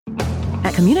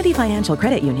At Community Financial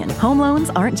Credit Union, home loans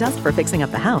aren't just for fixing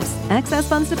up the house. Access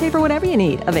funds to pay for whatever you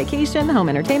need, a vacation, home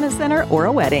entertainment center, or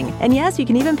a wedding. And yes, you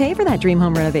can even pay for that dream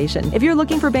home renovation. If you're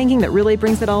looking for banking that really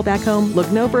brings it all back home, look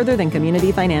no further than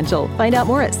Community Financial. Find out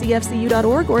more at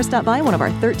cfcu.org or stop by one of our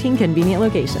 13 convenient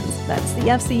locations. That's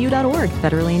cfcu.org.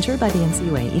 Federally insured by the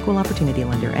NCUA. Equal Opportunity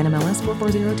Lender. NMLS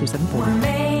 440274. We're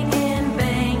making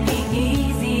banking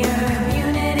easier.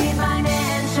 Community Financial.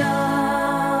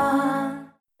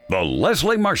 The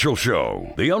Leslie Marshall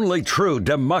Show, the only true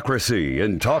democracy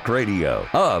in talk radio,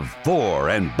 of, for,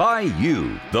 and by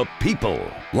you, the people.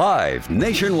 Live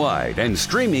nationwide and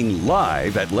streaming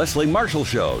live at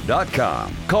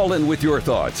lesliemarshallshow.com. Call in with your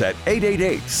thoughts at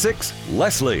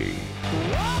 888-6-LESLIE.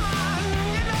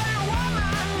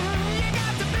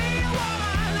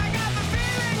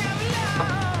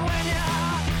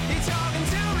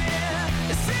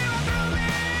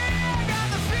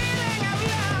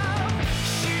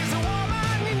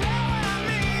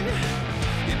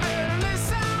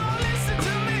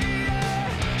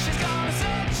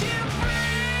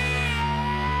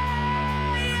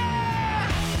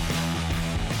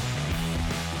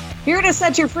 Here to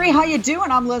set you free. How you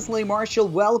doing? I'm Leslie Marshall.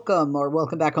 Welcome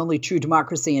back. Only true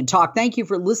democracy and talk. Thank you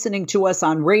for listening to us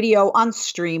on radio, on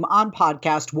stream, on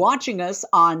podcast, watching us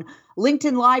on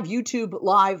LinkedIn Live, YouTube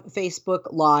Live, Facebook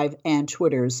Live, and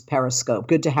Twitter's Periscope.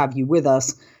 Good to have you with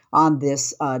us on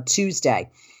this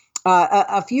Tuesday.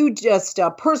 A few just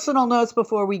personal notes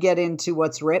before we get into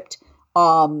what's ripped.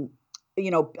 I've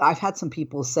had some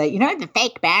people say, I have a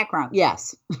fake background.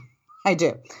 Yes. I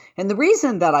do. And the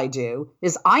reason that I do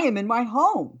is I am in my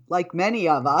home, like many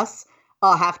of us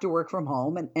have to work from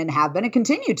home and have been and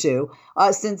continue to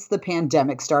since the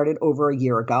pandemic started over a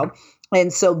year ago.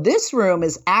 And so this room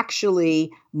is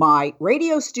actually my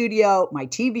radio studio, my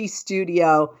TV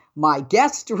studio, my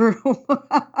guest room,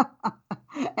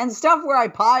 and stuff where I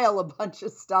pile a bunch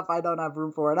of stuff I don't have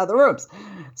room for in other rooms.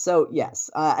 So yes,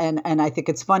 and I think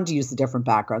it's fun to use the different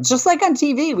backgrounds. Just like on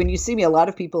TV, when you see me, a lot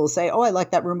of people will say, "Oh, I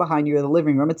like that room behind you in the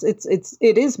living room."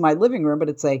 It is my living room, but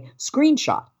it's a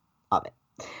screenshot of it.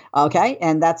 Okay,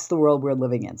 and that's the world we're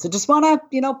living in. So just want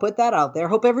to, put that out there.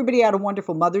 Hope everybody had a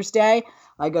wonderful Mother's Day.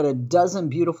 I got a dozen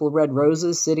beautiful red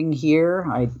roses sitting here.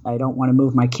 I don't want to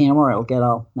move my camera; it'll get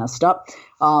all messed up.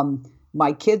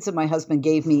 My kids and my husband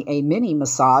gave me a mini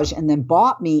massage and then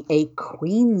bought me a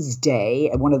Queen's Day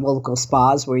at one of the local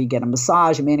spas where you get a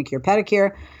massage, a manicure,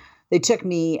 pedicure. They took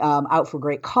me out for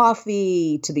great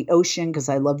coffee, to the ocean because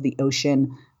I love the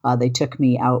ocean. They took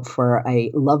me out for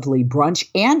a lovely brunch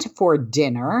and for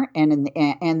dinner,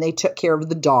 and they took care of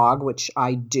the dog, which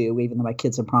I do, even though my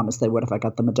kids had promised they would if I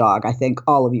got them a dog. I think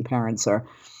all of you parents are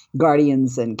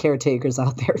guardians and caretakers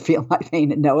out there, feel my pain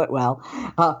and know it well.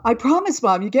 I promise,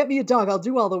 Mom, you get me a dog, I'll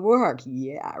do all the work.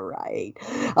 Yeah, right.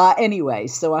 Anyway,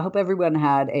 so I hope everyone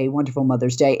had a wonderful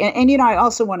Mother's Day. And I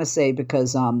also want to say,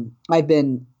 because I've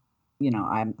been,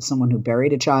 I'm someone who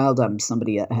buried a child. I'm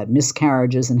somebody that had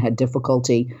miscarriages and had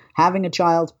difficulty having a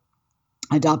child.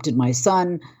 Adopted my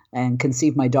son and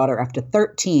conceived my daughter after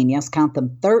 13, yes, count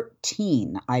them,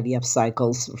 13 IVF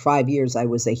cycles. For 5 years, I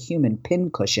was a human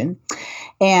pincushion,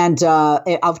 and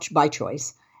by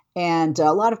choice. And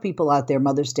a lot of people out there,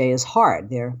 Mother's Day is hard.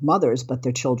 They're mothers, but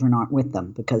their children aren't with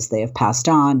them because they have passed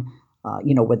on,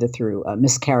 whether through a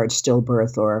miscarriage,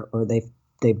 stillbirth, or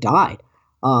they've died.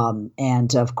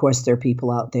 And of course, there are people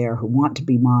out there who want to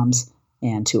be moms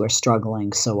and who are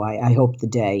struggling. So I hope the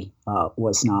day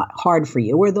was not hard for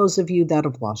you, or those of you that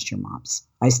have lost your moms.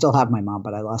 I still have my mom,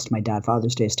 but I lost my dad.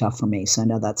 Father's Day is tough for me, so I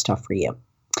know that's tough for you.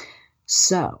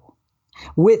 So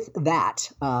with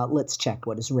that, let's check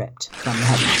what is ripped from the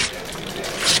headline.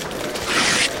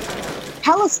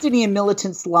 Palestinian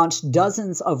militants launched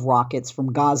dozens of rockets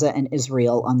from Gaza, and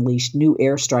Israel unleashed new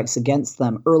airstrikes against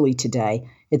them early today.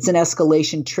 It's an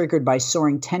escalation triggered by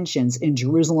soaring tensions in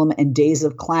Jerusalem and days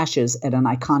of clashes at an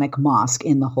iconic mosque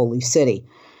in the Holy City.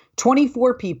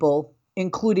 24 people,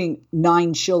 including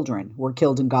 9 children, were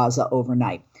killed in Gaza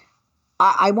overnight.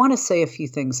 I want to say a few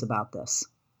things about this.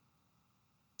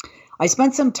 I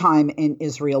spent some time in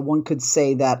Israel. One could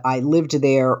say that I lived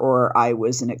there or I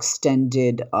was an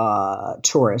extended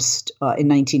tourist in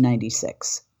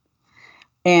 1996.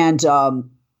 And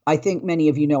I think many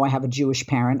of you know I have a Jewish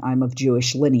parent. I'm of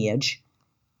Jewish lineage.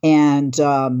 And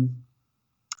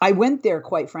I went there,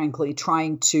 quite frankly,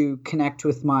 trying to connect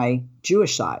with my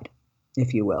Jewish side,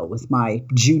 if you will, with my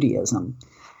Judaism.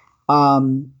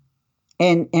 And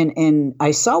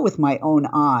I saw with my own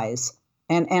eyes.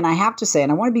 And I have to say,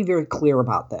 and I want to be very clear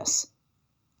about this.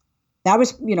 I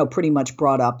was, pretty much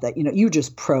brought up that, you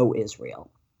just pro-Israel,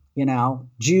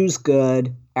 Jews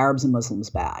good, Arabs and Muslims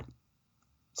bad.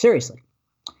 Seriously.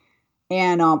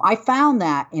 And I found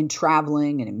that in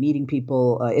traveling and in meeting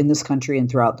people in this country and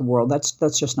throughout the world,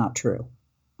 that's just not true.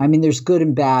 I mean, there's good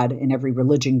and bad in every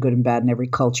religion, good and bad in every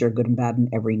culture, good and bad in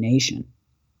every nation.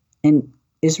 And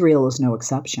Israel is no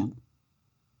exception.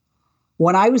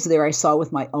 When I was there, I saw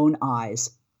with my own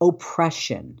eyes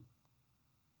oppression.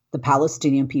 The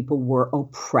Palestinian people were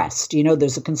oppressed. You know,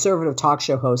 there's a conservative talk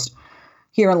show host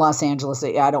here in Los Angeles.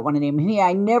 I don't want to name him.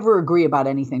 I never agree about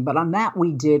anything, but on that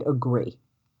we did agree.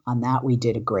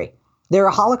 There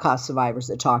are Holocaust survivors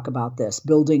that talk about this,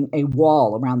 building a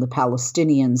wall around the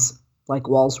Palestinians, like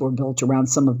walls were built around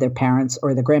some of their parents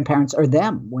or their grandparents or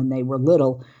them when they were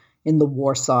little in the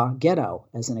Warsaw Ghetto,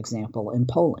 as an example, in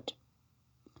Poland.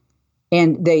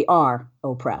 And they are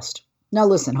oppressed. Now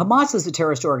listen, Hamas is a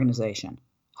terrorist organization.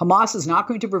 Hamas is not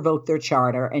going to revoke their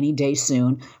charter any day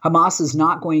soon. Hamas is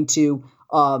not going to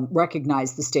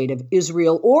recognize the state of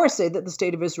Israel or say that the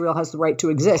state of Israel has the right to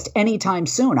exist anytime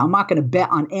soon. I'm not going to bet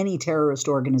on any terrorist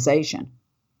organization.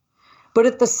 But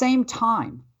at the same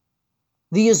time,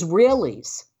 the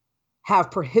Israelis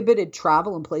have prohibited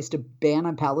travel and placed a ban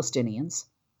on Palestinians,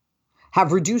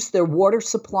 have reduced their water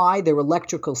supply, their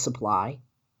electrical supply,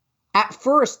 at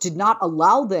first did not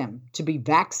allow them to be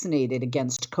vaccinated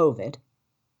against COVID.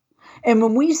 And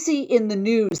when we see in the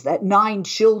news that 9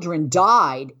 children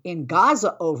died in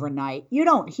Gaza overnight, you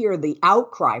don't hear the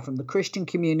outcry from the Christian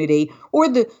community or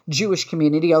the Jewish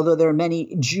community, although there are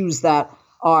many Jews that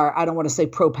are, I don't want to say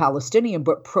pro-Palestinian,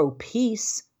 but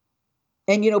pro-peace.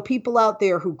 And, people out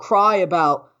there who cry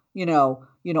about,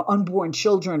 unborn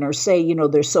children or say,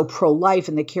 they're so pro-life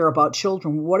and they care about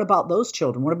children. What about those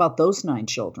children? What about those 9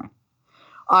 children?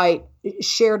 I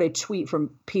shared a tweet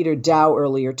from Peter Dow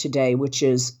earlier today, which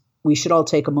is, we should all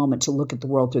take a moment to look at the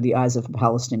world through the eyes of a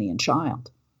Palestinian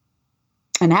child.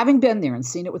 And having been there and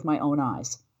seen it with my own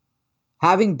eyes,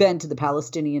 having been to the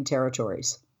Palestinian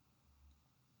territories,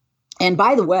 and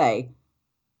by the way,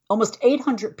 almost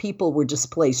 800 people were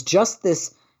displaced just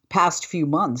this past few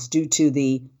months due to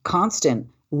the constant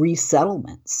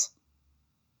resettlements.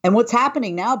 And what's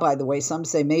happening now, by the way, some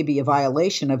say may be a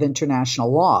violation of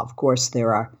international law. Of course,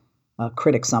 there are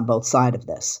critics on both sides of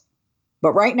this.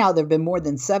 But right now, there have been more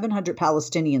than 700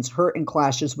 Palestinians hurt in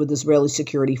clashes with Israeli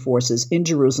security forces in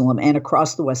Jerusalem and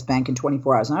across the West Bank in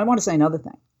 24 hours. And I want to say another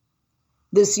thing.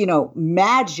 This,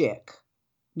 magic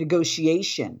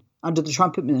negotiation under the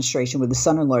Trump administration with his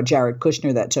son-in-law, Jared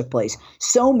Kushner, that took place.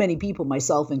 So many people,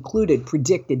 myself included,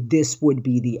 predicted this would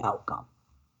be the outcome.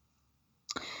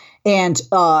 And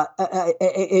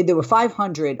there were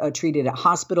 500 treated at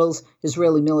hospitals.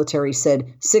 Israeli military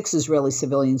said 6 Israeli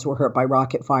civilians were hurt by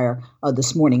rocket fire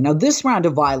this morning. Now, this round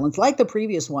of violence, like the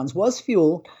previous ones, was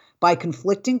fueled by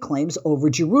conflicting claims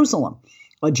over Jerusalem.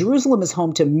 Jerusalem is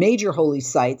home to major holy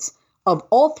sites of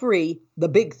all 3, the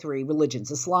big 3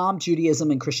 religions, Islam, Judaism,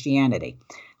 and Christianity.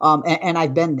 And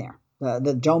I've been there.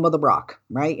 The Dome of the Rock,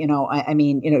 right?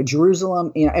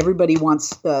 Jerusalem, everybody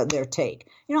wants their take.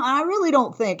 And I really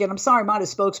don't think, and I'm sorry, I'm not a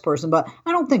spokesperson, but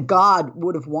I don't think God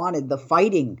would have wanted the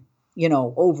fighting,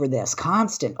 over this,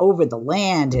 constant, over the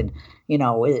land. And,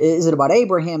 is it about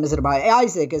Abraham? Is it about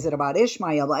Isaac? Is it about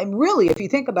Ishmael? And really, if you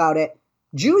think about it,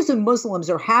 Jews and Muslims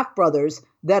are half brothers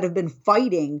that have been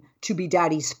fighting to be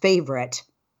daddy's favorite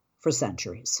for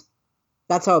centuries.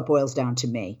 That's how it boils down to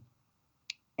me.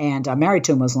 And I'm married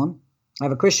to a Muslim. I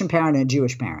have a Christian parent and a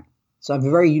Jewish parent. So I have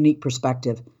a very unique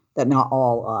perspective that not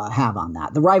all have on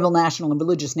that. The rival national and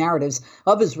religious narratives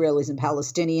of Israelis and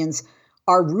Palestinians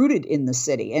are rooted in the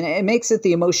city, and it makes it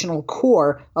the emotional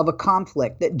core of a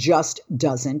conflict that just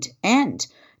doesn't end.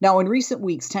 Now, in recent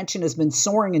weeks, tension has been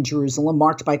soaring in Jerusalem,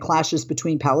 marked by clashes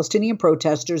between Palestinian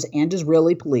protesters and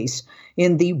Israeli police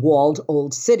in the walled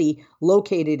Old City,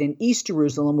 located in East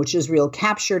Jerusalem, which Israel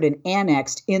captured and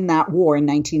annexed in that war in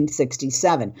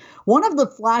 1967. One of the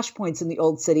flashpoints in the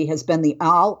Old City has been the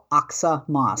Al-Aqsa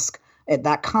Mosque. At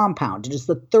that compound. It is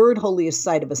the 3rd holiest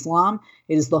site of Islam.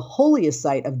 It is the holiest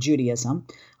site of Judaism.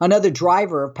 Another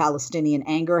driver of Palestinian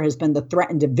anger has been the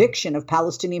threatened eviction of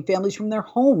Palestinian families from their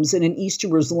homes in an East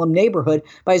Jerusalem neighborhood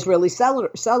by Israeli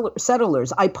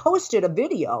settlers. I posted a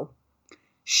video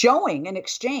showing an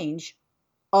exchange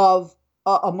of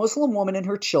a Muslim woman and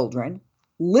her children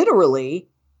literally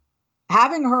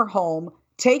having her home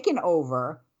taken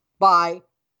over by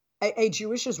a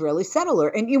Jewish Israeli settler.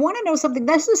 And you want to know something?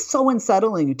 This is so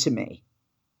unsettling to me.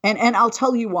 And I'll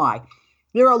tell you why.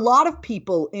 There are a lot of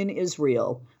people in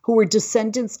Israel who are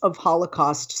descendants of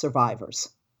Holocaust survivors.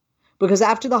 Because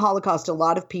after the Holocaust, a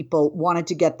lot of people wanted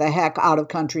to get the heck out of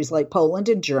countries like Poland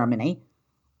and Germany.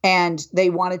 And they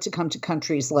wanted to come to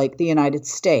countries like the United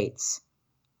States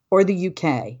or the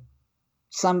UK.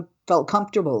 Some felt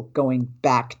comfortable going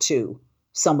back to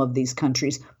some of these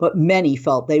countries, but many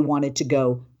felt they wanted to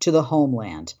go to the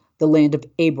homeland, the land of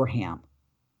Abraham,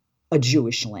 a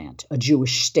Jewish land, a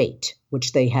Jewish state,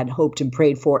 which they had hoped and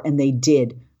prayed for, and they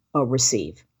did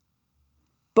receive.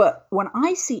 But when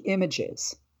I see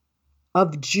images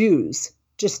of Jews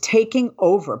just taking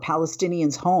over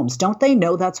Palestinians' homes, don't they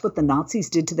know that's what the Nazis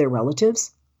did to their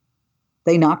relatives?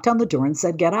 They knocked on the door and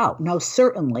said, get out. Now,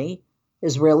 certainly,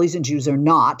 Israelis and Jews are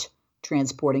not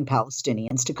transporting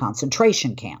Palestinians to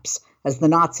concentration camps, as the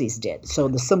Nazis did. So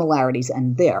the similarities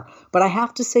end there. But I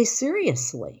have to say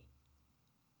seriously,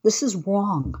 this is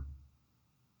wrong.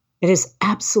 It is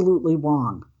absolutely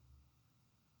wrong.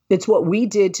 It's what we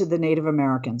did to the Native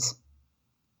Americans.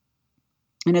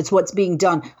 And it's what's being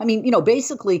done. I mean,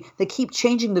 basically, they keep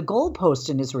changing the goalpost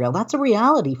in Israel. That's a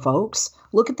reality, folks.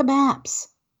 Look at the maps,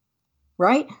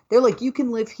 right? They're like, you can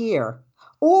live here.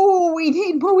 Oh, we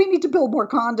need to build more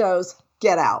condos.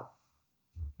 Get out.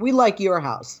 We like your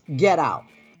house. Get out.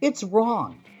 It's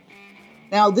wrong.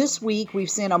 Now, this week, we've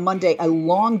seen on Monday a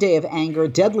long day of anger,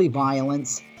 deadly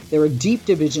violence. There are deep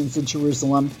divisions in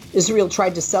Jerusalem. Israel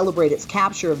tried to celebrate its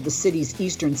capture of the city's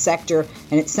eastern sector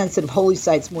and its sensitive holy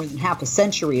sites more than half a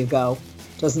century ago.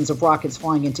 Dozens of rockets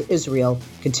flying into Israel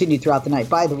continued throughout the night.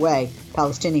 By the way,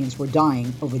 Palestinians were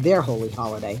dying over their holy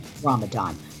holiday,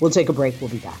 Ramadan. We'll take a break. We'll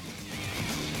be back.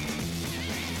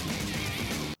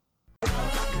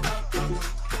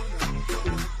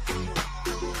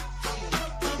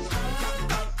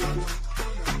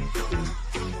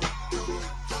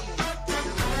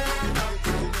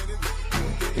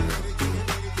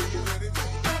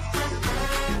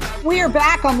 We are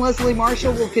back. I'm Leslie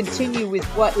Marshall. We'll continue with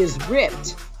what is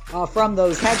ripped from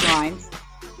those headlines.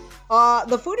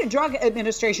 The Food and Drug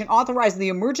Administration authorized the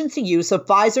emergency use of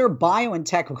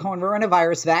Pfizer-BioNTech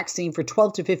coronavirus vaccine for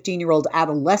 12 to 15-year-old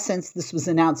adolescents. This was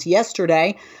announced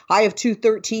yesterday. I have two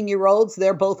 13-year-olds.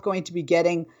 They're both going to be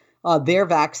getting their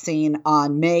vaccine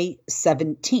on May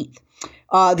 17th.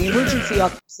 The emergency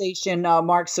authorization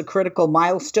marks a critical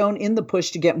milestone in the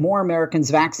push to get more Americans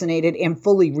vaccinated and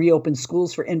fully reopen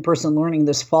schools for in-person learning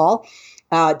this fall.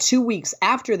 2 weeks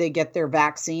after they get their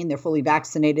vaccine, they're fully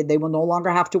vaccinated, they will no longer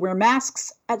have to wear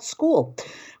masks at school.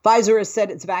 Pfizer has said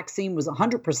its vaccine was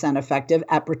 100% effective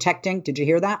at protecting, did you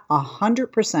hear that?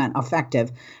 100%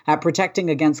 effective at protecting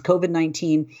against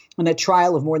COVID-19 in a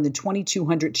trial of more than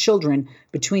 2,200 children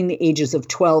between the ages of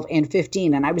 12 and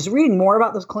 15. And I was reading more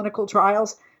about those clinical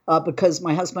trials because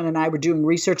my husband and I were doing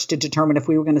research to determine if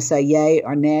we were going to say yay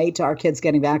or nay to our kids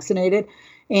getting vaccinated.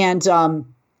 And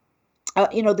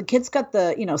the kids got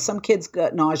some kids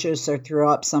got nauseous or threw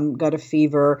up, some got a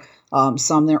fever,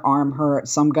 some their arm hurt,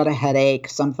 some got a headache,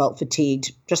 some felt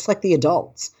fatigued, just like the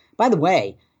adults. By the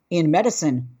way, in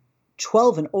medicine,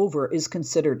 12 and over is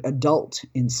considered adult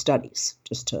in studies,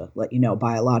 just to let you know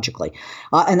biologically.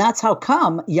 And that's how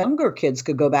come younger kids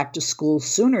could go back to school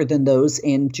sooner than those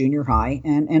in junior high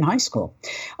and high school.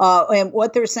 And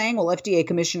what they're saying, well, FDA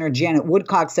Commissioner Janet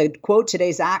Woodcock said, quote,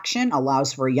 today's action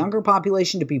allows for a younger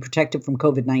population to be protected from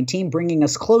COVID-19, bringing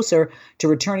us closer to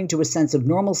returning to a sense of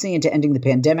normalcy and to ending the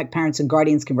pandemic. Parents and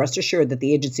guardians can rest assured that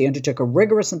the agency undertook a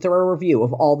rigorous and thorough review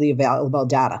of all the available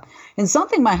data. And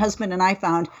something my husband and I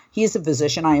found, he is a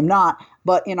physician, I am not,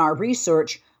 but in our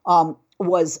research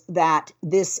was that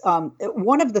this,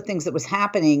 one of the things that was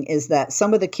happening is that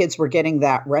some of the kids were getting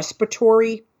that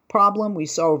respiratory problem. We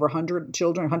saw over 100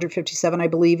 children, 157, I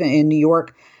believe, in New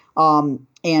York,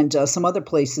 and some other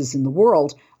places in the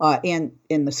world, and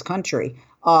in this country.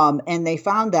 And they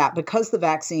found that because the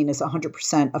vaccine is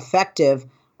 100% effective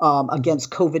against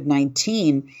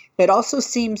COVID-19, it also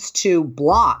seems to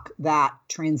block that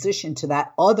transition to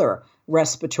that other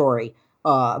respiratory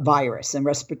virus and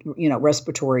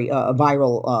respiratory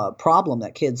viral problem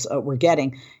that kids were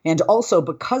getting. And also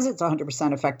because it's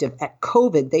 100% effective at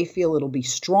COVID, they feel it'll be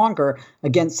stronger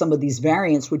against some of these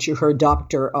variants, which you heard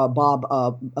Dr. Bob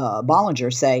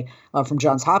Bollinger say from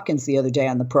Johns Hopkins the other day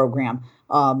on the program,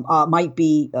 might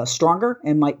be stronger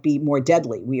and might be more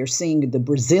deadly. We are seeing the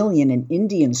Brazilian and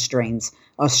Indian strains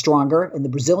stronger, and the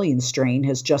Brazilian strain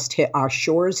has just hit our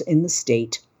shores in the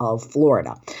state of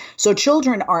Florida. So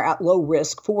children are at low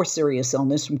risk for serious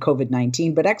illness from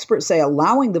COVID-19, but experts say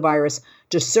allowing the virus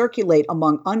to circulate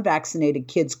among unvaccinated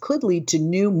kids could lead to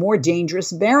new, more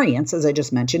dangerous variants, as I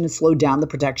just mentioned, and slow down the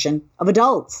protection of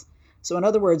adults. So in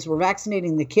other words, we're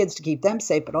vaccinating the kids to keep them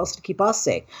safe, but also to keep us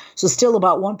safe. So still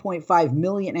about 1.5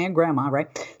 million, and grandma,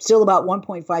 right? Still about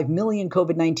 1.5 million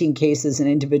COVID-19 cases in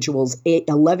individuals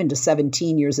 11 to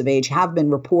 17 years of age have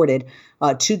been reported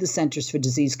to the Centers for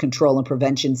Disease Control and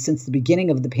Prevention since the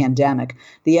beginning of the pandemic.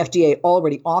 The FDA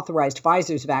already authorized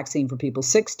Pfizer's vaccine for people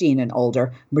 16 and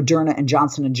older. Moderna and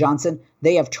Johnson & Johnson,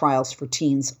 they have trials for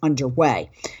teens underway.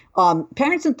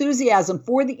 Parents' enthusiasm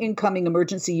for the incoming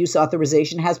emergency use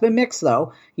authorization has been mixed,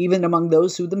 though, even among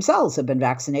those who themselves have been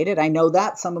vaccinated. I know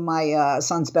that some of my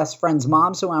son's best friends'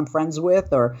 moms who I'm friends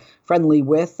with or friendly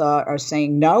with are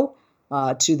saying no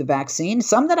to the vaccine.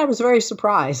 Some that I was very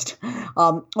surprised.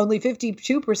 Only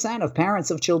 52% of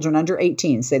parents of children under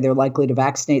 18 say they're likely to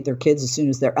vaccinate their kids as soon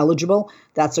as they're eligible.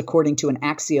 That's according to an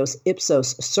Axios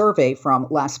Ipsos survey from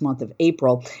last month of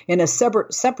April. In a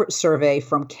separate survey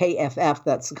from KFF,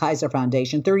 that's the Kaiser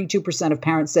Foundation, 32% of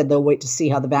parents said they'll wait to see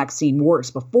how the vaccine works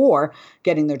before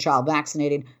getting their child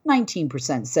vaccinated.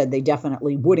 19% said they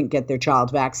definitely wouldn't get their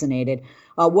child vaccinated.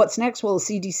 What's next? Well, the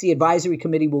CDC Advisory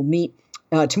Committee will meet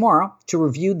tomorrow to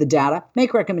review the data,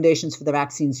 make recommendations for the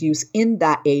vaccine's use in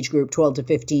that age group, 12 to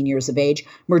 15 years of age.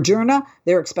 Moderna,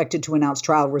 they're expected to announce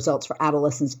trial results for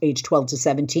adolescents aged 12 to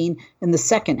 17 in the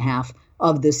second half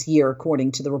of this year,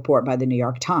 according to the report by the New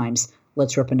York Times.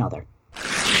 Let's rip another.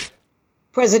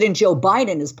 President Joe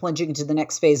Biden is plunging into the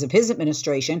next phase of his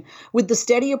administration with the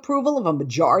steady approval of a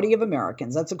majority of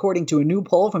Americans. That's according to a new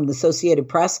poll from the Associated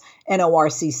Press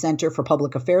NORC Center for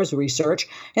Public Affairs Research.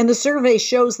 And the survey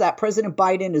shows that President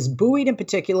Biden is buoyed in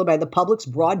particular by the public's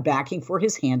broad backing for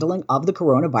his handling of the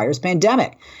coronavirus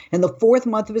pandemic. In the fourth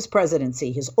month of his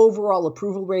presidency, his overall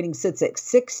approval rating sits at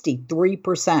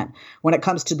 63%. When it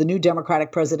comes to the new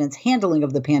Democratic president's handling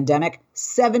of the pandemic,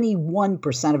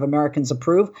 71% of Americans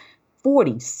approve.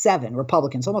 47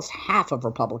 Republicans, almost half of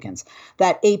Republicans.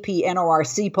 That AP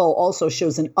NORC poll also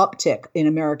shows an uptick in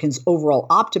Americans' overall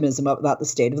optimism about the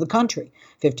state of the country.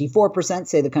 54%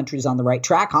 say the country's on the right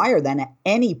track, higher than at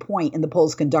any point in the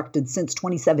polls conducted since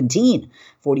 2017.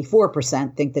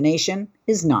 44% think the nation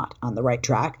is not on the right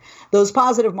track. Those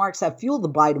positive marks have fueled the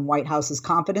Biden White House's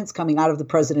confidence coming out of the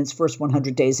president's first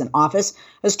 100 days in office,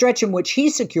 a stretch in which he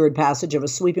secured passage of a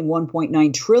sweeping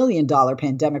 $1.9 trillion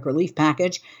pandemic relief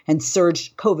package and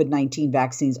surged COVID-19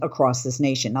 vaccines across this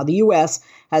nation. Now, the U.S.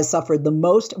 has suffered the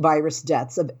most virus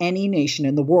deaths of any nation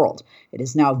in the world. It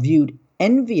is now viewed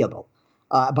enviable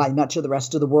by much of the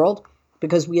rest of the world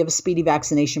because we have a speedy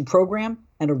vaccination program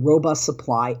and a robust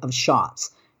supply of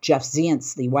shots. Jeff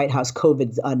Zients, the White House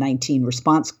COVID-19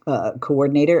 response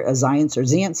coordinator,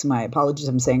 Zients, my apologies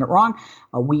if I'm saying it wrong,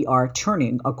 we are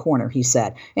turning a corner, he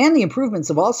said. And the improvements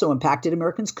have also impacted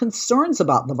Americans' concerns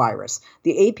about the virus.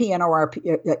 The AP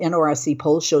NORC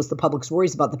poll shows the public's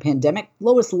worries about the pandemic,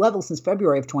 lowest level since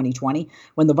February of 2020,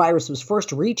 when the virus was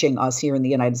first reaching us here in the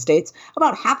United States.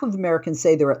 About half of Americans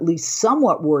say they're at least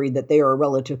somewhat worried that they or a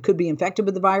relative could be infected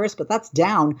with the virus, but that's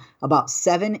down about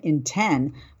 7 in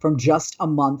 10 from just a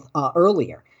month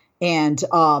earlier. And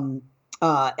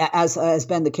as has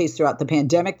been the case throughout the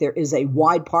pandemic, there is a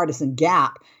wide partisan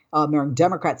gap. American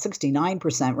Democrats,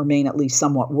 69%, remain at least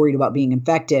somewhat worried about being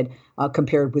infected,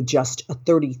 compared with just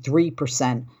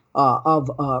 33% of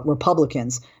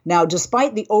Republicans. Now,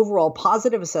 despite the overall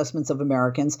positive assessments of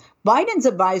Americans, Biden's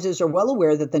advisors are well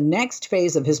aware that the next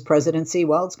phase of his presidency,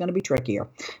 well, it's going to be trickier.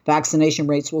 Vaccination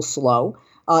rates will slow.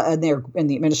 And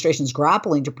the administration's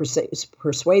grappling to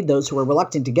persuade those who are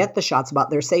reluctant to get the shots about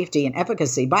their safety and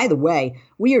efficacy. By the way,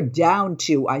 we are down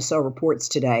to, I saw reports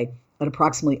today, at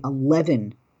approximately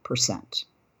 11%.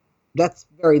 That's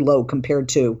very low compared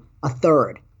to a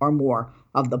third or more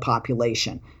of the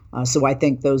population. So I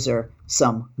think those are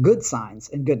some good signs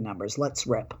and good numbers. Let's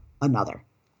rip another.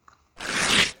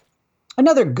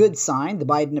 Another good sign, the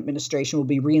Biden administration will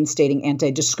be reinstating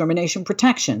anti-discrimination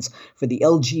protections for the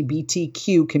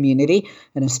LGBTQ community,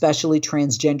 and especially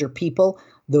transgender people.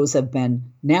 Those have been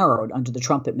narrowed under the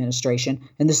Trump administration.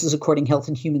 And this is according to Health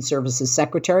and Human Services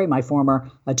Secretary, my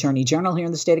former Attorney General here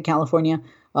in the state of California,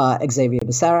 Xavier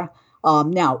Becerra.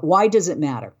 Now, why does it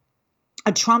matter?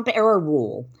 A Trump-era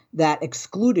rule that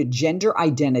excluded gender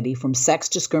identity from sex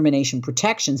discrimination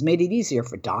protections made it easier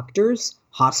for doctors,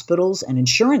 hospitals, and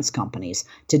insurance companies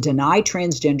to deny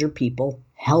transgender people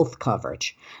health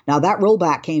coverage. Now, that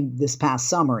rollback came this past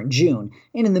summer in June,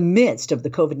 and in the midst of the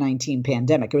COVID-19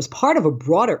 pandemic. It was part of a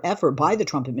broader effort by the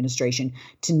Trump administration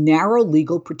to narrow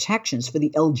legal protections for the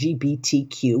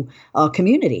LGBTQ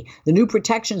community. The new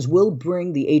protections will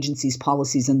bring the agency's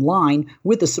policies in line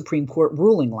with the Supreme Court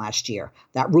ruling last year.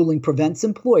 That ruling prevents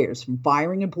employers from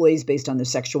firing employees based on their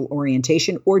sexual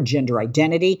orientation or gender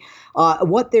identity.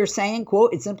 What they're saying,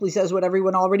 quote, it simply says what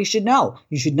everyone already should know.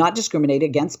 You should not discriminate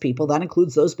against people. That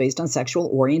includes those based on sexual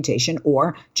orientation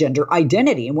or gender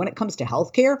identity. And when it comes to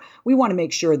health care, we want to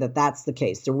make sure that that's the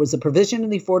case. There was a provision in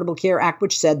the Affordable Care Act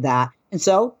which said that. And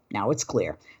so now it's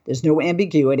clear. There's no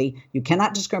ambiguity. You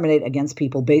cannot discriminate against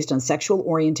people based on sexual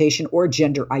orientation or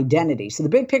gender identity. So the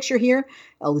big picture here,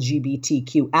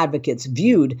 LGBTQ advocates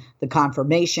viewed the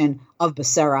confirmation of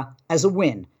Becerra as a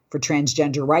win for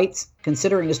transgender rights,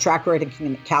 considering his track record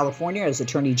in California as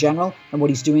Attorney General and what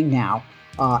he's doing now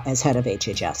as head of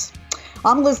HHS.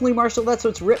 I'm Leslie Marshall. That's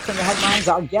what's ripped from the headlines.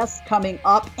 Our guests coming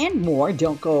up and more.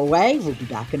 Don't go away. We'll be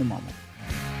back in a moment.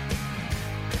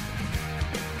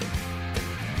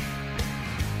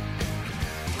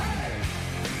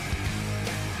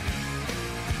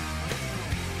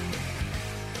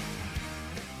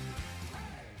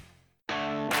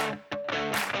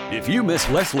 If you miss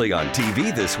Leslie on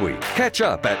TV this week, catch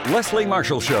up at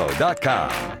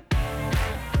lesliemarshallshow.com.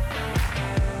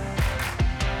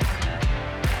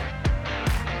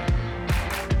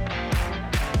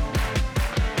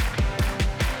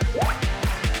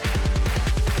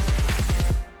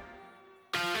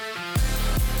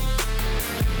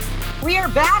 We are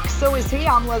back. So is he.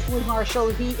 I'm Leslie Marshall.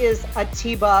 He is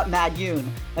Atiba Madyoun.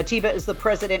 Atiba is the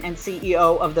president and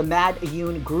CEO of the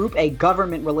Madyoun Group, a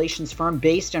government relations firm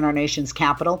based in our nation's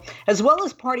capital, as well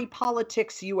as Party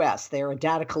Politics US. They are a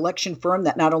data collection firm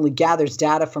that not only gathers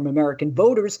data from American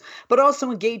voters, but also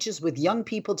engages with young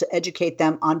people to educate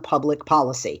them on public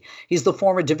policy. He's the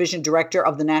former division director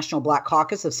of the National Black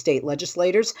Caucus of State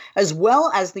Legislators, as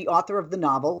well as the author of the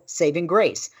novel Saving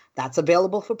Grace. That's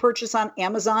available for purchase on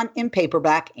Amazon in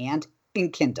paperback and in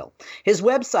Kindle. His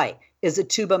website is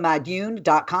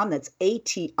atibamadyoun.com. That's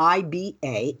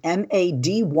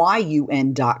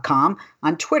ATIBAMADYUN.com.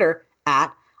 On Twitter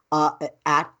at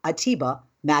Atiba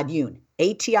Madyoun.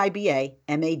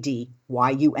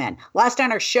 ATIBAMADYUN. Last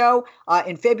on our show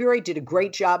in February, did a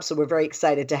great job, so we're very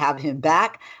excited to have him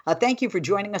back. Thank you for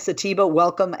joining us, Atiba.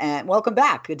 Welcome and welcome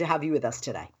back. Good to have you with us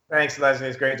today. Thanks, Leslie.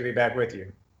 It's great to be back with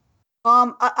you.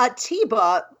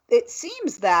 Atiba, it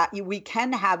seems that we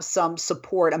can have some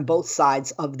support on both sides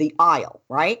of the aisle,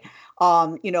 right?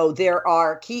 There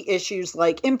are key issues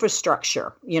like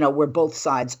infrastructure, where both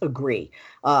sides agree.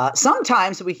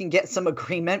 Sometimes we can get some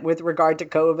agreement with regard to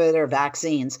COVID or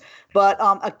vaccines, but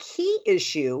a key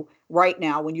issue right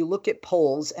now, when you look at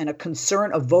polls and a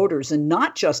concern of voters, and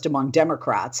not just among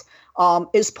Democrats,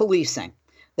 is policing.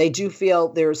 They do feel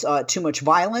there's too much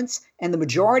violence, and the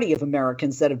majority of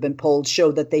Americans that have been polled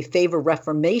show that they favor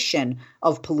reformation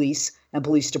of police and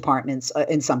police departments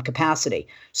in some capacity.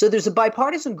 So there's a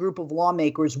bipartisan group of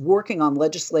lawmakers working on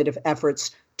legislative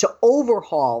efforts to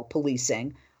overhaul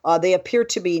policing. They appear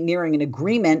to be nearing an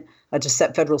agreement to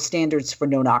set federal standards for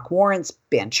no-knock warrants,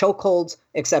 ban chokeholds,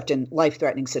 except in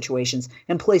life-threatening situations,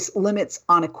 and place limits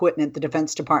on equipment the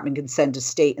Defense Department can send to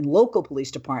state and local police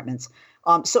departments.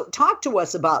 So talk to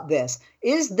us about this.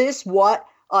 Is this what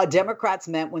Democrats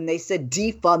meant when they said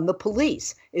defund the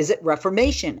police? Is it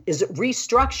reformation? Is it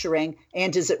restructuring?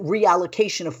 And is it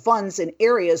reallocation of funds in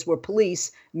areas where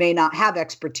police may not have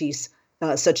expertise,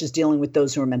 such as dealing with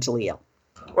those who are mentally ill?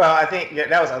 Well, I think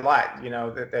that was a lot,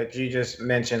 that you just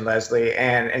mentioned, Leslie.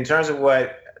 And in terms of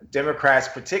what Democrats,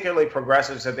 particularly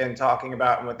progressives, have been talking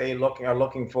about and what they are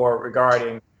looking for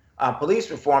regarding police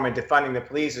reform and defunding the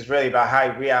police is really about how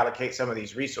you reallocate some of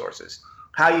these resources,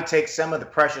 how you take some of the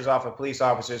pressures off of police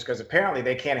officers, because apparently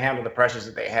they can't handle the pressures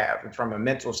that they have from a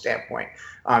mental standpoint.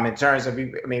 In terms of,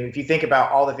 if you think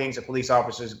about all the things that police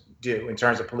officers do in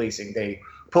terms of policing, they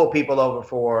pull people over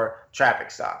for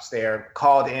traffic stops. They're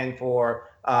called in for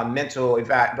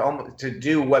to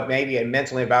do what maybe a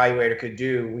mental evaluator could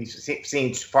do. We've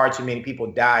seen far too many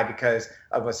people die because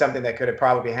of something that could have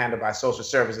probably been handled by social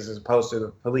services as opposed to the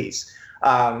police.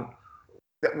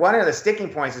 One of the sticking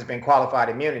points has been qualified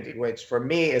immunity, which for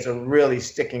me is a really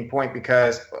sticking point,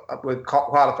 because with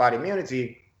qualified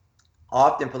immunity,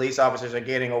 often police officers are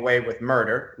getting away with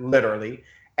murder, literally,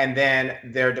 and then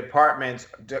their departments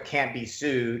can't be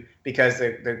sued because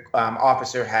the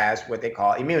officer has what they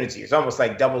call immunity. It's almost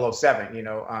like 007,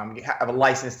 you have a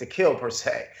license to kill per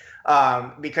se.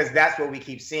 Because that's what we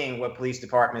keep seeing with police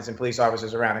departments and police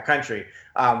officers around the country.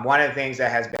 One of the things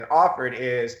that has been offered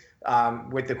is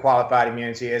with the qualified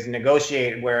immunity is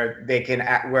negotiate where they can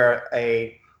where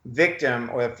a victim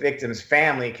or a victim's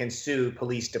family can sue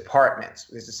police departments.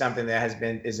 This is something that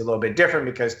is a little bit different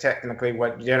because technically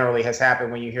what generally has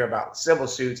happened when you hear about civil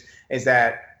suits is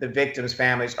that the victims'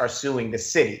 families are suing the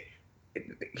city.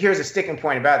 Here's a sticking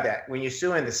point about that. When you're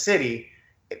suing the city,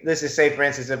 let's just say, for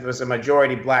instance, if it was a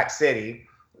majority black city,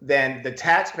 then the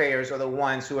taxpayers are the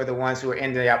ones who are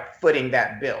ending up footing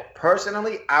that bill.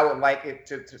 Personally, I would like it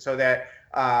to so that,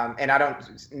 and I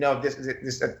don't know if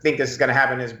I think this is going to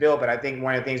happen in this bill, but I think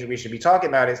one of the things that we should be talking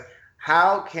about is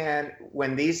how can,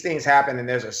 when these things happen and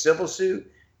there's a civil suit,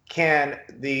 can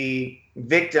the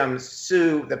victims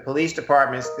sue the police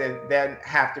departments that then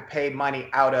have to pay money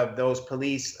out of those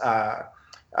police, it's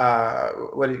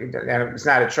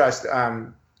not a trust,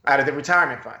 out of the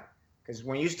retirement fund. Because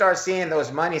when you start seeing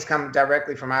those monies come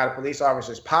directly from out of police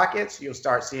officers' pockets, you'll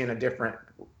start seeing a different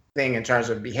thing in terms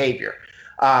of behavior.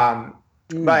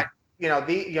 But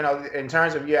in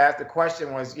terms of, you asked, the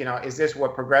question was, is this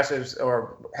what progressives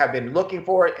or have been looking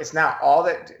for? It's not all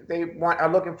that they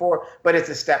are looking for, but it's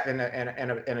a step in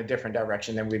a different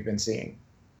direction than we've been seeing.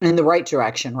 In the right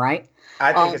direction, right?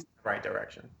 I think it's the right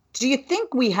direction. Do you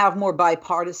think we have more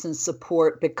bipartisan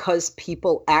support because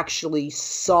people actually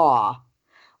saw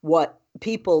what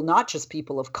people, not just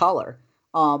people of color,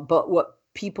 but what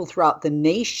people throughout the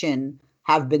nation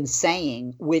have been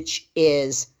saying, which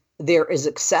is there is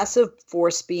excessive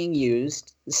force being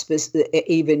used,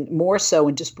 even more so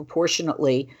and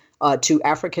disproportionately to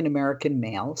African-American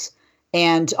males?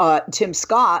 And Tim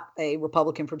Scott, a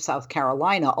Republican from South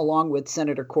Carolina, along with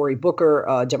Senator Cory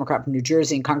Booker, Democrat from New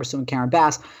Jersey, and Congresswoman Karen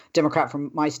Bass, Democrat from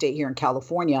my state here in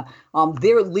California,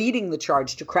 they're leading the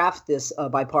charge to craft this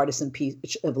bipartisan piece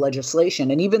of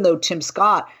legislation. And even though Tim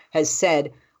Scott has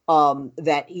said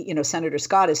that, Senator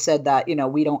Scott has said that,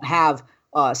 we don't have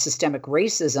systemic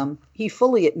racism, he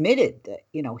fully admitted that,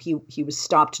 he was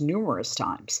stopped numerous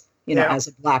times, as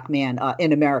a black man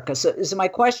in America. So my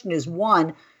question is,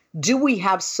 one, do we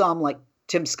have some, like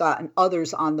Tim Scott and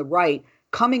others on the right,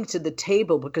 coming to the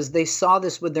table because they saw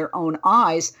this with their own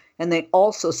eyes, and they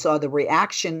also saw the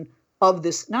reaction of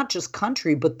this, not just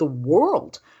country, but the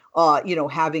world,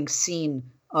 having seen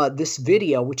this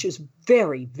video, which is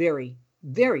very, very,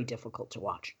 very difficult to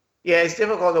watch. Yeah, it's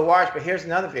difficult to watch, but here's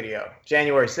another video,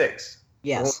 January 6th.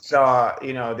 Yes. We saw,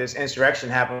 this insurrection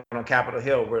happen on Capitol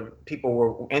Hill where people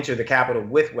were entered the Capitol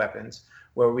with weapons,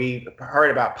 where we heard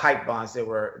about pipe bombs that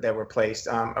were placed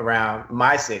around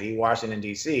my city, Washington,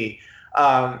 D.C.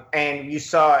 And you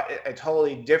saw a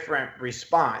totally different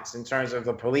response in terms of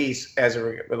the police as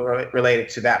related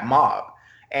to that mob.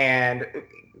 And,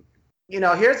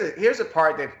 here's a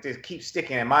part that keeps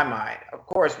sticking in my mind. Of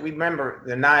course, we remember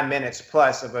the 9 minutes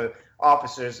plus of an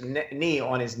officer's knee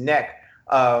on his neck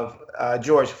of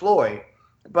George Floyd.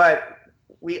 But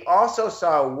we also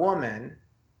saw a woman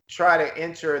try to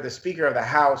enter the Speaker of the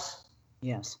House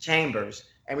chambers,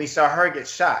 and we saw her get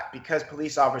shot because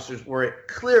police officers were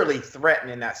clearly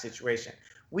threatened in that situation.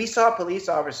 We saw police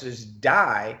officers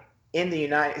die in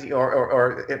the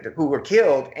or who were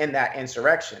killed in that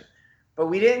insurrection, but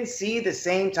we didn't see the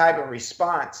same type of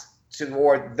response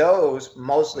toward those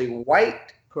mostly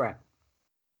white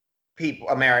people,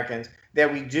 Americans,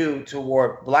 that we do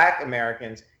toward Black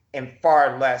Americans in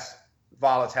far less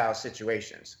volatile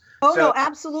situations. Oh, no,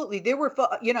 absolutely. There were,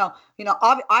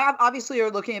 I obviously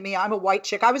are looking at me. I'm a white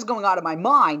chick. I was going out of my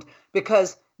mind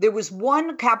because there was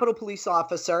one Capitol Police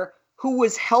officer who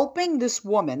was helping this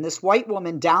woman, this white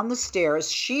woman, down the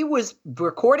stairs. She was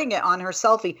recording it on her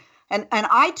selfie. And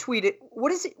I tweeted, what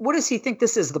does he think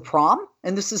this is, the prom?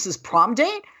 And this is his prom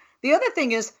date? The other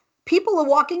thing is, people are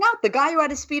walking out. The guy who had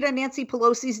his feet on Nancy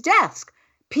Pelosi's desk.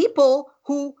 People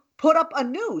who put up a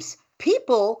noose.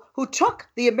 People who took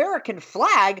the American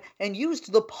flag and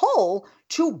used the pole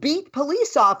to beat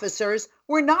police officers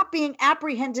were not being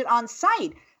apprehended on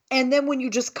sight. And then when you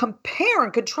just compare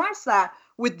and contrast that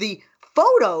with the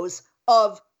photos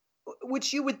of,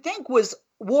 which you would think was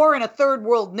war in a third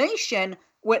world nation,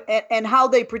 and how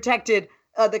they protected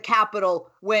the Capitol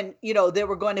when, there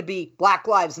were going to be Black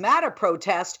Lives Matter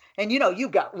protest. And,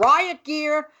 you've got riot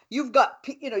gear, you've got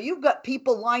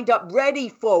people lined up ready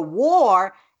for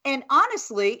war. And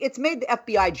honestly, it's made the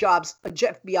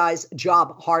FBI's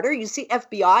job harder. You see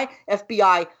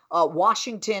FBI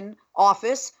Washington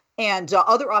office and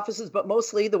other offices, but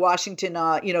mostly the Washington,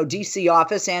 D.C.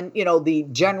 office and, the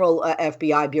general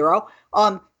FBI bureau,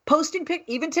 posting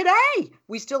even today.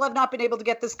 We still have not been able to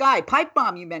get this guy. Pipe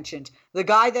bomb, you mentioned. The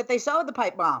guy that they saw with the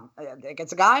pipe bomb. I think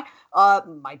it's a guy,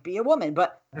 might be a woman,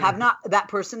 but that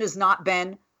person has not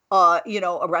been,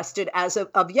 arrested as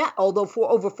of yet. Although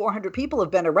over 400 people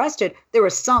have been arrested, there are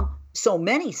so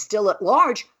many still at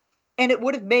large. And it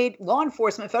would have made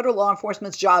federal law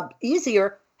enforcement's job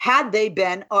easier had they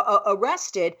been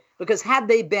arrested, because had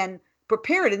they been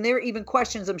prepared. And there are even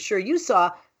questions I'm sure you saw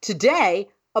today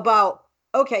about,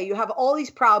 okay, you have all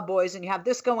these Proud Boys and you have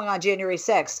this going on January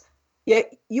 6th.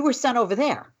 Yet you were sent over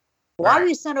there. Why were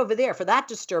you sent over there for that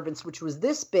disturbance, which was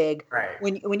this big? Right.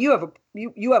 When you have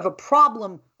a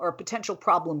problem or a potential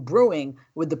problem brewing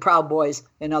with the Proud Boys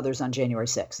and others on January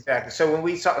 6th. Exactly. So when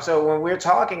we're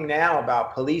talking now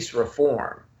about police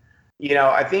reform,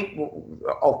 I think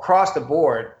across the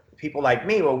board, people like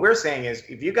me, what we're saying is,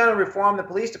 if you're going to reform the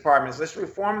police departments, let's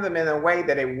reform them in a way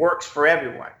that it works for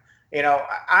everyone.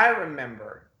 I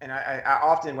remember, and I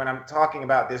often, when I'm talking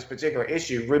about this particular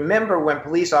issue, remember when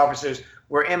police officers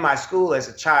were in my school as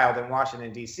a child in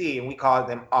Washington, D.C., and we called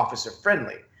them officer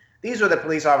friendly. These were the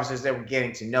police officers that were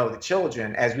getting to know the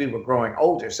children as we were growing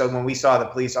older. So when we saw the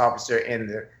police officer in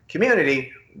the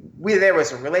community, there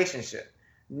was a relationship.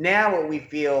 Now what we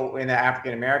feel in the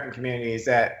African-American community is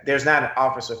that there's not an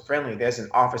officer friendly, there's an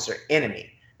officer enemy.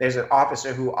 There's an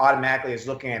officer who automatically is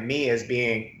looking at me as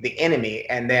being the enemy,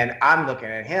 and then I'm looking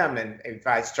at him, and if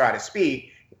I try to speak,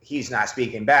 he's not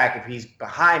speaking back. If he's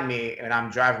behind me and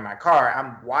I'm driving my car,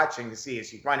 I'm watching to see, is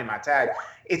he running my tag?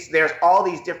 There's all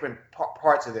these different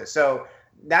parts of this. So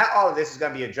not all of this is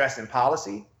going to be addressed in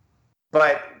policy,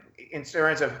 but in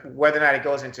terms of whether or not it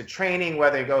goes into training,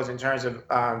 whether it goes in terms of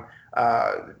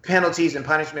penalties and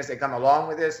punishments that come along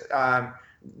with this,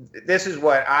 this is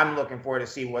what I'm looking for to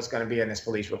see what's going to be in this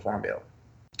police reform bill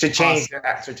to change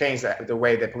the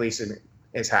way that policing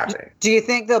is happening. Do you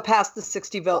think they'll pass the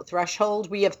 60 vote threshold?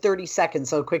 We have 30 seconds,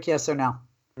 so quick yes or no.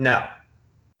 No.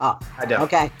 Oh, I don't.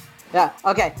 Okay. Yeah.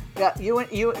 Okay. Yeah.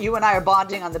 You and I are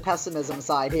bonding on the pessimism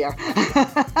side here.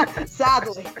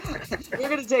 Sadly, we're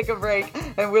going to take a break,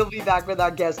 and we'll be back with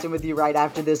our guest and with you right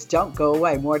after this. Don't go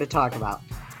away. More to talk about.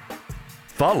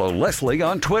 Follow Leslie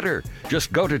on Twitter.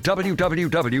 Just go to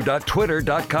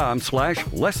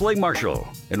www.twitter.com/Leslie Marshall,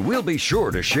 and we'll be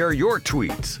sure to share your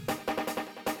tweets.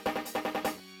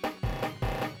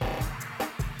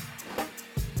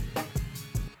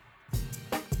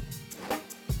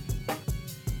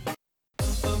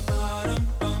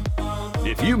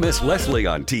 If you miss Leslie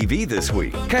on TV this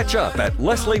week, catch up at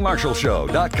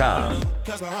lesliemarshallshow.com.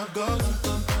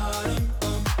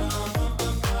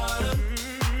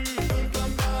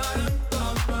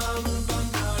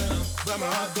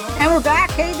 And we're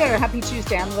back. Hey there. Happy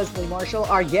Tuesday. I'm Leslie Marshall.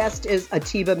 Our guest is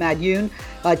Atiba Madyoun.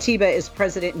 Atiba is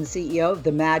president and CEO of the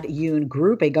Madyoun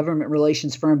Group, a government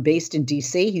relations firm based in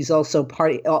D.C. He's also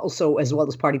as well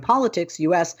as Party Politics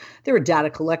U.S. They're a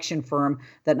data collection firm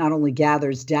that not only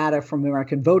gathers data from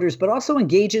American voters, but also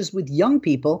engages with young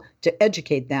people to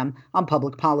educate them on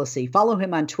public policy. Follow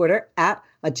him on Twitter at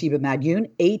Atiba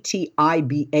Madyoun,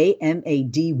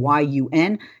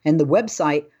 ATIBAMADYUN, and the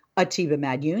website Atiba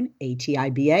Madyoun,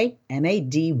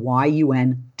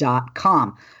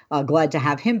 ATIBAMADYUN.com. Glad to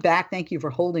have him back. Thank you for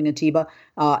holding, Atiba,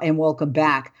 and welcome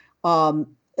back.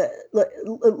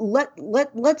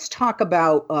 Let's talk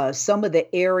about some of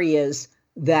the areas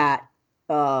that,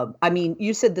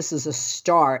 you said this is a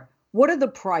start. What are the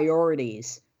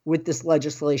priorities with this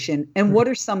legislation, and what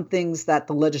are some things that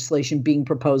the legislation being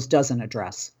proposed doesn't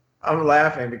address? I'm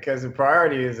laughing because the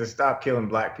priority is to stop killing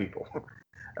Black people.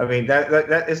 I mean, that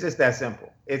it's just that simple.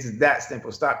 It's that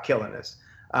simple. Stop killing us.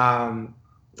 You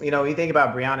think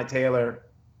about Breonna Taylor,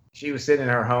 she was sitting in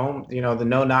her home. The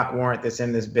no-knock warrant that's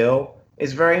in this bill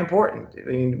is very important. I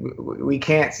mean, we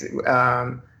can't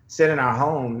sit in our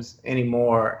homes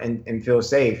anymore and feel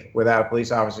safe without a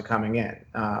police officer coming in.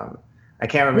 I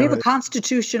can't remember. We have a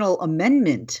constitutional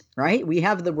amendment, right? We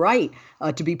have the right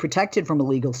to be protected from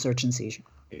illegal search and seizure.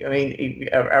 I mean,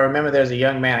 I remember there's a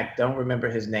young man, I don't remember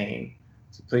his name,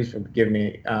 so please forgive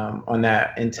me on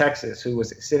that, in Texas, who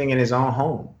was sitting in his own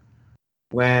home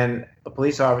when a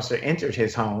police officer entered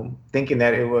his home thinking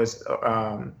that it was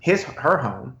her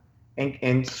home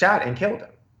and shot and killed him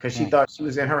because she thought she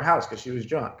was in her house because she was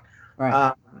drunk.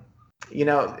 Right.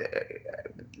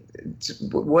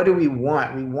 What do we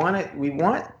want? We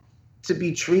want to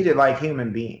be treated like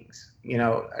human beings.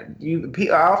 I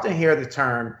often hear the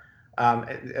term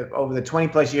over the 20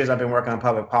 plus years I've been working on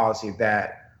public policy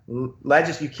that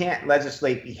you can't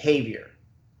legislate behavior.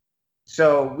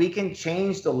 So we can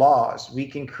change the laws. We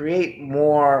can create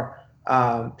more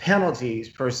penalties,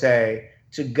 per se,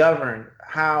 to govern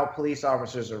how police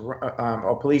officers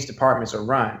or police departments are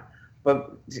run. But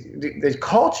the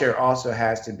culture also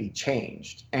has to be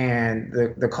changed. And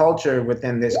the culture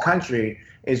within this country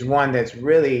is one that's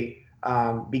really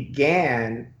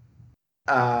began,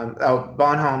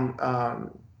 Bonhomme,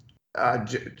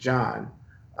 John,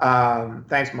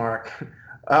 thanks, Mark.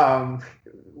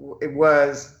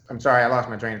 I'm sorry, I lost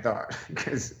my train of thought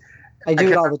because I do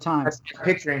it all the time. I kept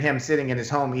picturing him sitting in his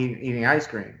home eating ice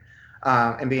cream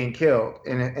and being killed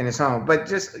in his home. But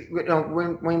just,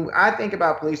 when I think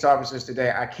about police officers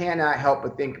today, I cannot help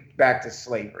but think back to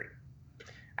slavery.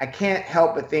 I can't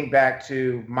help but think back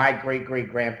to my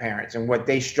great-great-grandparents and what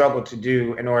they struggled to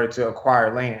do in order to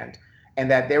acquire land,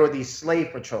 and that there were these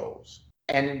slave patrols.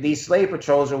 And these slave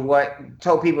patrols are what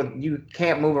told people you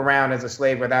can't move around as a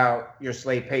slave without your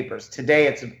slave papers. Today,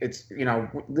 it's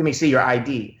let me see your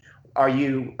ID. Are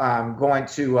you going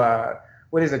to,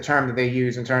 what is the term that they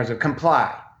use in terms of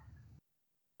comply?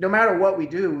 No matter what we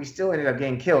do, we still ended up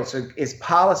getting killed. So is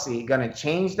policy going to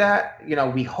change that?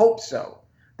 We hope so.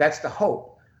 That's the hope.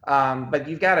 But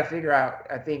you've got to figure out,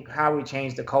 I think, how we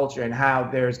change the culture and how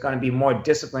there's going to be more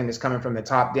discipline that's coming from the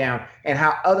top down and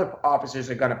how other officers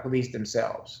are going to police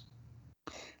themselves.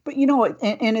 But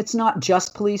and it's not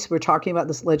just police. We're talking about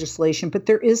this legislation, but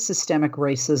there is systemic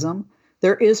racism.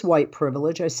 There is white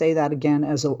privilege. I say that again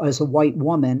as a white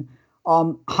woman.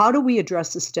 How do we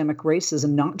address systemic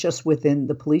racism, not just within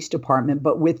the police department,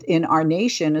 but within our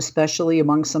nation, especially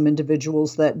among some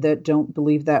individuals that don't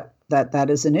believe that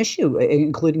is an issue,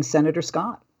 including Senator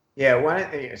Scott?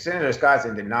 Yeah, Senator Scott's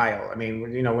in denial. I mean,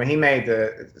 when he made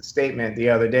the statement the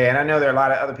other day, and I know there are a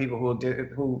lot of other people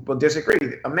who will disagree.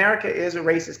 America is a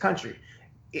racist country.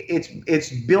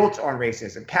 It's built on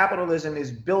racism. Capitalism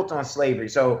is built on slavery.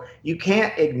 So you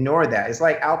can't ignore that. It's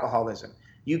like alcoholism.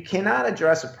 You cannot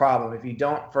address a problem if you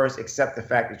don't first accept the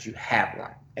fact that you have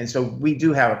one. And so we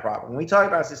do have a problem. When we talk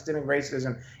about systemic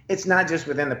racism, it's not just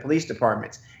within the police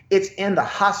departments. It's in the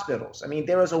hospitals. I mean,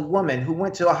 there was a woman who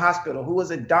went to a hospital who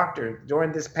was a doctor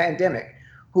during this pandemic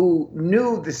who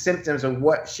knew the symptoms of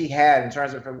what she had in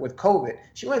terms of with COVID.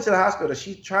 She went to the hospital.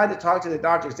 She tried to talk to the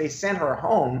doctors. They sent her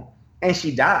home and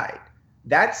she died.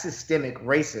 That's systemic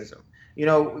racism.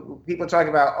 People talk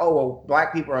about,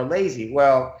 Black people are lazy.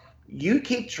 Well, you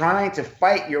keep trying to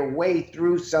fight your way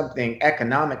through something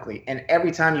economically, and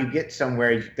every time you get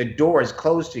somewhere, the door is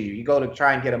closed to you. You go to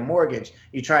try and get a mortgage,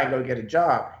 you try and go get a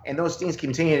job, and those things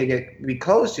continue to be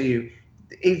closed to you.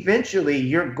 Eventually,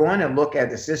 you're going to look at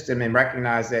the system and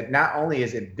recognize that not only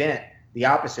is it bent the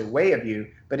opposite way of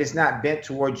you, but it's not bent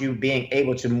towards you being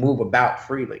able to move about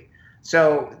freely.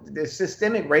 So the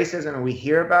systemic racism we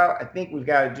hear about, I think we've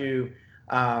got to do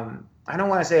I don't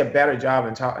want to say a better job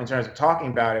in terms of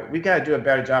talking about it. We've got to do a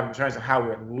better job in terms of how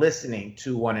we're listening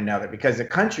to one another, because the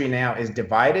country now is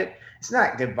divided. It's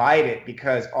not divided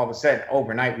because all of a sudden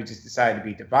overnight we just decided to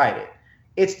be divided.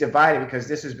 It's divided because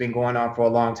this has been going on for a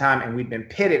long time, and we've been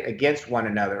pitted against one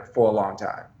another for a long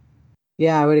time.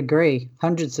 Yeah, I would agree.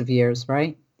 Hundreds of years,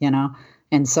 right?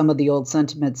 And some of the old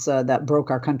sentiments that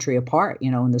broke our country apart,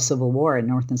 in the Civil War in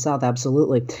North and South.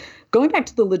 Absolutely. Going back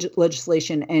to the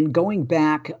legislation and going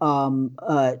back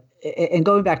to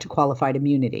qualified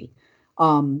immunity.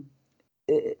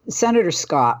 Senator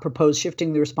Scott proposed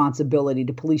shifting the responsibility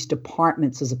to police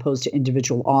departments as opposed to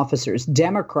individual officers.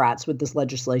 Democrats with this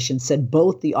legislation said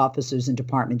both the officers and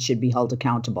departments should be held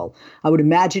accountable. I would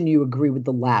imagine you agree with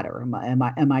the latter.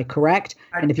 Am I correct?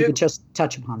 If you could just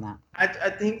touch upon that. I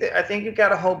think you've got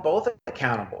to hold both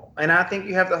accountable. And I think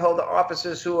you have to hold the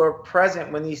officers who are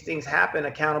present when these things happen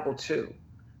accountable too,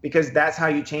 because that's how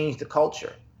you change the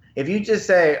culture. If you just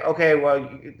say, okay, well,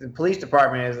 the police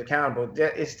department is accountable,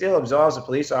 it still absolves the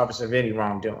police officer of any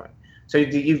wrongdoing. So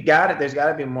there's got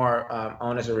to be more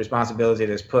onus or responsibility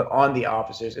that's put on the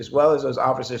officers, as well as those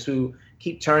officers who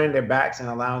keep turning their backs and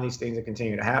allowing these things to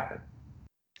continue to happen.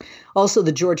 Also,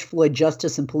 the George Floyd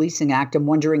Justice and Policing Act, I'm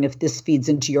wondering if this feeds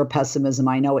into your pessimism.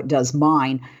 I know it does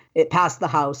mine. It passed the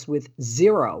House with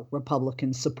 0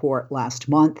 Republican support last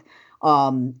month.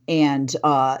 And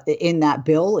in that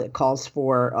bill, it calls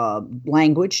for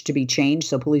language to be changed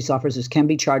so police officers can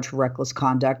be charged for reckless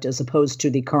conduct as opposed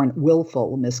to the current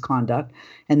willful misconduct.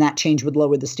 And that change would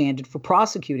lower the standard for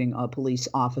prosecuting police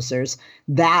officers.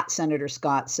 That, Senator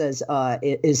Scott says,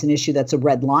 is an issue that's a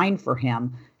red line for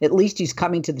him. At least he's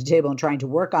coming to the table and trying to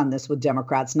work on this with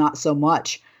Democrats, not so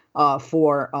much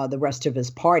for the rest of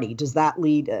his party. Does that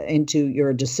lead into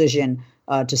your decision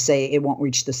to say it won't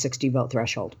reach the 60 vote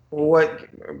threshold? What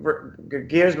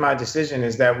gears my decision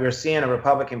is that we're seeing a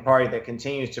Republican Party that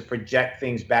continues to project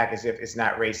things back as if it's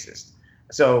not racist.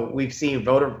 So we've seen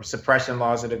voter suppression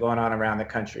laws that are going on around the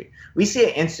country. We see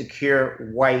an insecure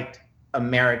white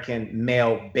American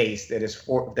male base that is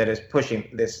pushing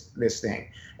this thing.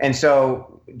 And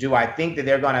so do I think that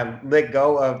they're going to let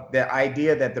go of the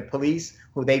idea that the police,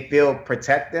 who they feel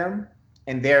protect them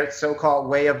and their so-called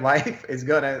way of life, is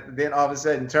going to then all of a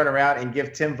sudden turn around and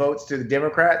give 10 votes to the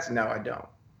Democrats? No, I don't.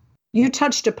 You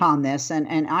touched upon this, and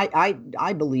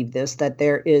I believe this, that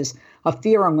there is a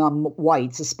fear among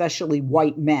whites, especially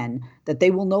white men, that they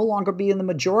will no longer be in the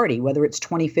majority, whether it's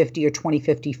 2050 or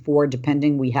 2054,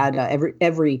 depending. We had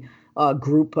every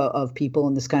group of people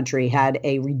in this country had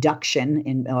a reduction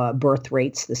in birth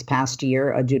rates this past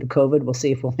year due to COVID. We'll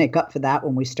see if we'll make up for that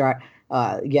when we start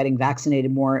getting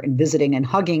vaccinated more and visiting and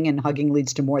hugging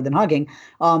leads to more than hugging.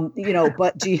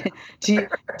 But do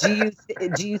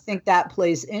you think that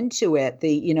plays into it?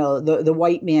 The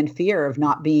white man fear of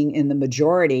not being in the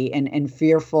majority and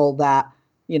fearful that,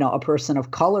 a person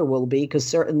of color will be, because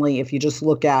certainly if you just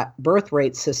look at birth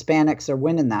rates, Hispanics are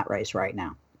winning that race right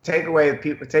now. Take away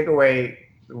the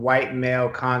white male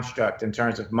construct in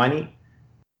terms of money,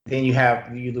 then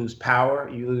you lose power,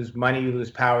 you lose money, you lose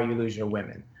power, you lose your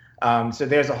women. So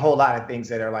there's a whole lot of things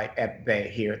that are like at bay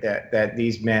here that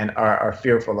these men are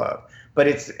fearful of. But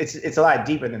it's a lot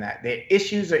deeper than that. The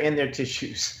issues are in their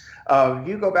tissues. If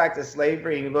you go back to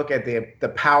slavery and you look at the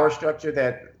power structure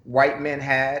that white men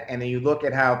had, and then you look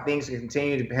at how things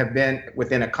continue to have been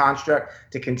within a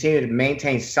construct to continue to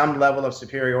maintain some level of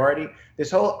superiority. This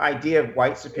whole idea of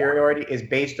white superiority is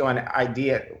based on an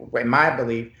idea, in my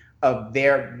belief, of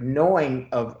their knowing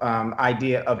of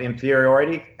idea of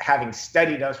inferiority, having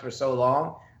studied us for so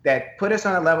long, that put us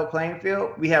on a level playing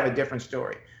field, we have a different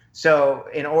story. So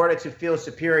in order to feel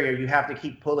superior, you have to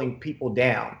keep pulling people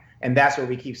down. And that's what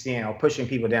we keep seeing, or pushing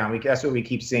people down. That's what we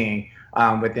keep seeing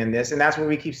within this. And that's what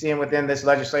we keep seeing within this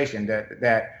legislation,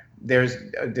 that there's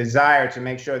a desire to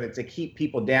make sure that to keep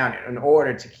people down in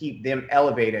order to keep them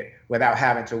elevated without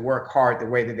having to work hard the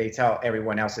way that they tell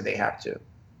everyone else that they have to.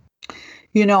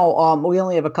 We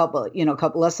only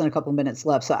have less than a couple minutes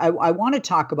left. So I want to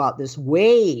talk about this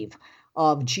wave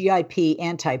of GIP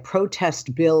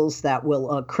anti-protest bills that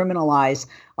will criminalize,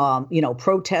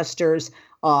 protesters.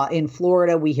 In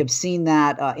Florida, we have seen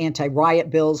that anti-riot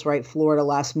bills, right? Florida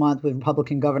last month with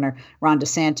Republican Governor Ron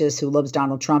DeSantis, who loves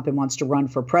Donald Trump and wants to run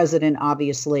for president,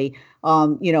 obviously.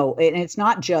 And it's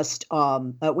not just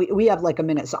we have like a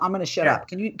minute, so I'm going to shut up.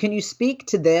 Can you speak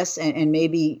to this and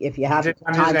maybe if you have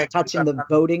time to touch on the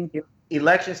voting?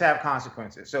 Elections have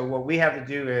consequences. So what we have to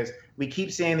do is we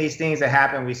keep seeing these things that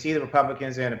happen. We see the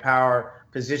Republicans in a power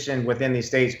position within these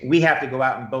states. We have to go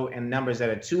out and vote in numbers that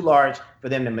are too large for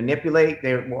them to manipulate.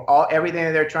 Everything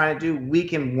that they're trying to do, we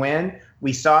can win.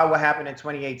 We saw what happened in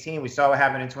 2018. We saw what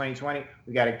happened in 2020.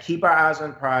 We got to keep our eyes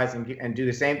on the prize and do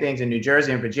the same things in New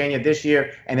Jersey and Virginia this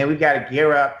year. And then we've got to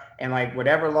gear up and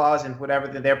whatever laws and whatever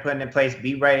that they're putting in place,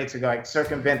 be ready to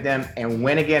circumvent them and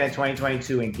win again in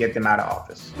 2022 and get them out of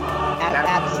office.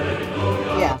 Absolutely.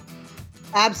 Yeah.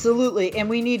 Absolutely. And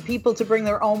we need people to bring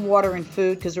their own water and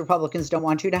food because Republicans don't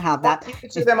want you to have that.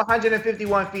 Keep them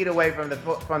 151 feet away from the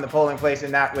polling place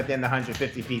and not within the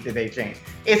 150 feet that they changed.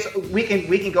 We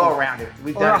can go around it.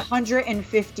 We've done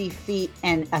 150 feet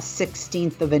and a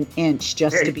 1/16 of an inch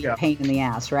just to be a pain in the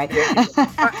ass, right?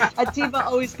 Atiba,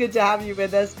 always good to have you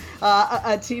with us.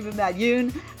 Atiba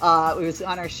Mayoun was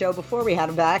on our show before. We had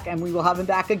him back, and we will have him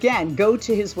back again. Go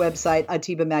to his website,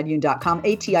 atibamadyoun.com,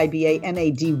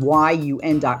 ATIBAMADYUN.com.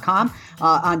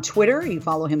 On Twitter, you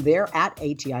follow him there at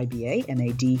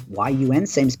ATIBAMADYUN,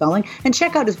 same spelling. And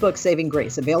check out his book, Saving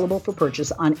Grace, available for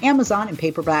purchase on Amazon in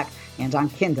paperback and on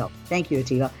Kindle. Thank you,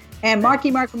 Atiba. And Mark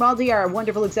Grimaldi, our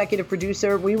wonderful executive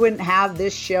producer. We wouldn't have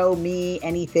this show,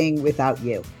 anything without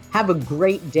you. Have a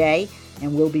great day,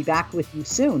 and we'll be back with you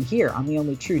soon here on the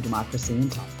only true Democracy in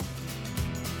Talk.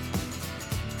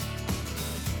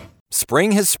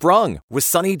 Spring has sprung. With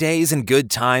sunny days and good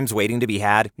times waiting to be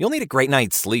had, you'll need a great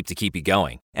night's sleep to keep you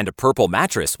going. And a Purple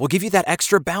mattress will give you that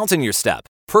extra bounce in your step.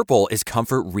 Purple is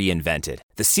comfort reinvented.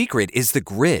 The secret is the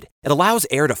grid. It allows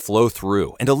air to flow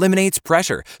through and eliminates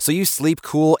pressure, so you sleep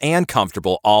cool and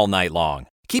comfortable all night long.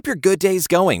 Keep your good days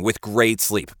going with great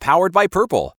sleep powered by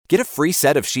Purple. Get a free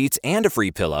set of sheets and a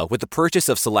free pillow with the purchase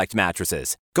of select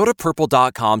mattresses. Go to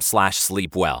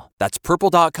purple.com/sleepwell. That's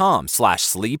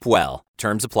purple.com/sleepwell.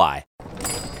 Terms apply.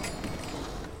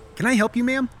 Can I help you,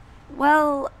 ma'am?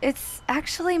 Well, it's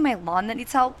actually my lawn that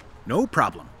needs help. No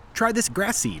problem. Try this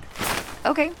grass seed.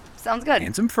 Okay, sounds good.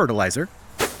 And some fertilizer.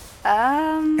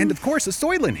 And of course, a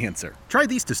soil enhancer. Try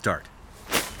these to start.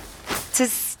 To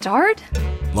start?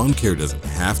 Lawn care doesn't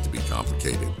have to be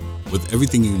complicated. With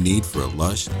everything you need for a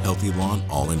lush, healthy lawn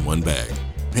all in one bag,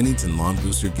 Pennington Lawn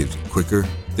Booster gives you quicker,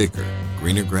 thicker,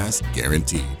 greener grass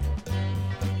guaranteed.